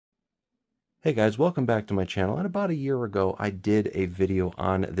Hey guys, welcome back to my channel. And about a year ago, I did a video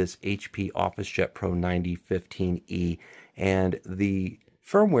on this HP OfficeJet Pro 9015E, and the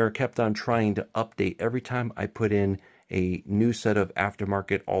firmware kept on trying to update every time I put in a new set of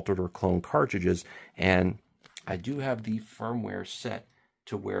aftermarket altered or cloned cartridges. And I do have the firmware set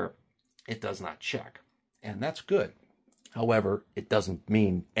to where it does not check, and that's good. However, it doesn't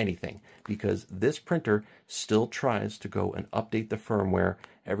mean anything because this printer still tries to go and update the firmware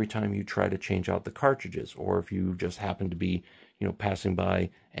every time you try to change out the cartridges, or if you just happen to be, passing by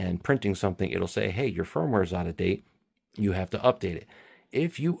and printing something, it'll say, hey, your firmware is out of date. You have to update it.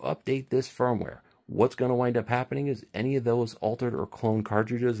 If you update this firmware, what's going to wind up happening is any of those altered or cloned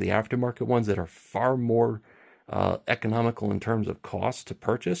cartridges, the aftermarket ones that are far more economical in terms of cost to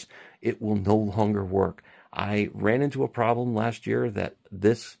purchase, it will no longer work. I ran into a problem last year that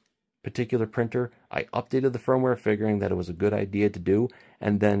this particular printer, I updated the firmware figuring that it was a good idea to do,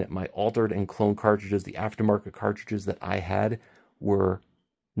 and then my altered and cloned cartridges, the aftermarket cartridges that I had, were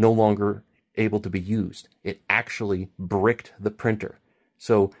no longer able to be used. It actually bricked the printer.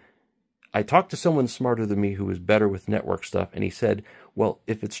 So I talked to someone smarter than me who was better with network stuff, and he said, well,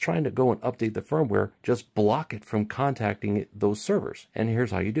 if it's trying to go and update the firmware, just block it from contacting those servers. And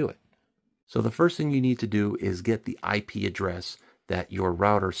here's how you do it. So the first thing you need to do is get the IP address that your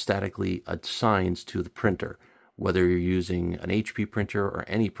router statically assigns to the printer. Whether you're using an HP printer or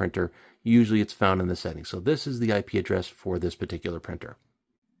any printer, usually it's found in the settings. So this is the IP address for this particular printer.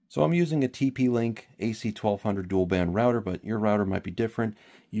 So I'm using a TP-Link AC1200 dual band router, but your router might be different.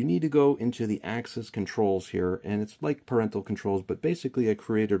 You need to go into the access controls here, and it's like parental controls, but basically I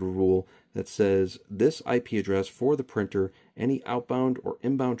created a rule that says this IP address for the printer, any outbound or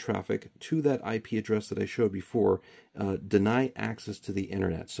inbound traffic to that IP address that I showed before, deny access to the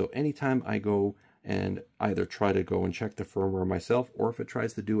internet. So anytime I go and either try to go and check the firmware myself, or if it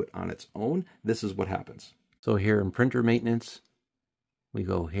tries to do it on its own, this is what happens. So here in printer maintenance, we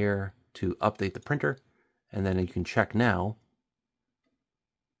go here to update the printer, and then you can check now.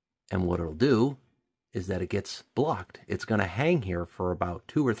 And what it'll do is that it gets blocked. It's going to hang here for about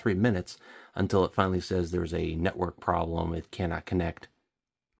 2 or 3 minutes until it finally says there's a network problem, it cannot connect.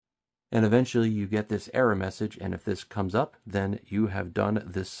 And eventually you get this error message, and if this comes up, then you have done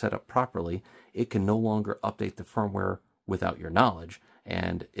this setup properly. It can no longer update the firmware without your knowledge,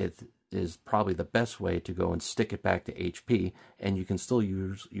 and it is probably the best way to go and stick it back to HP, and you can still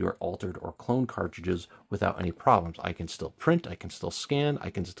use your altered or cloned cartridges without any problems. I can still print, I can still scan, I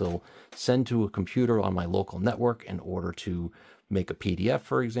can still send to a computer on my local network in order to make a PDF,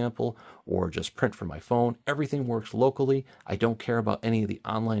 for example, or just print from my phone. Everything works locally. I don't care about any of the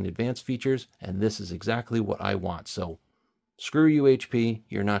online advanced features, and this is exactly what I want. So screw you, HP.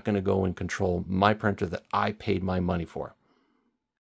 You're not going to go and control my printer that I paid my money for.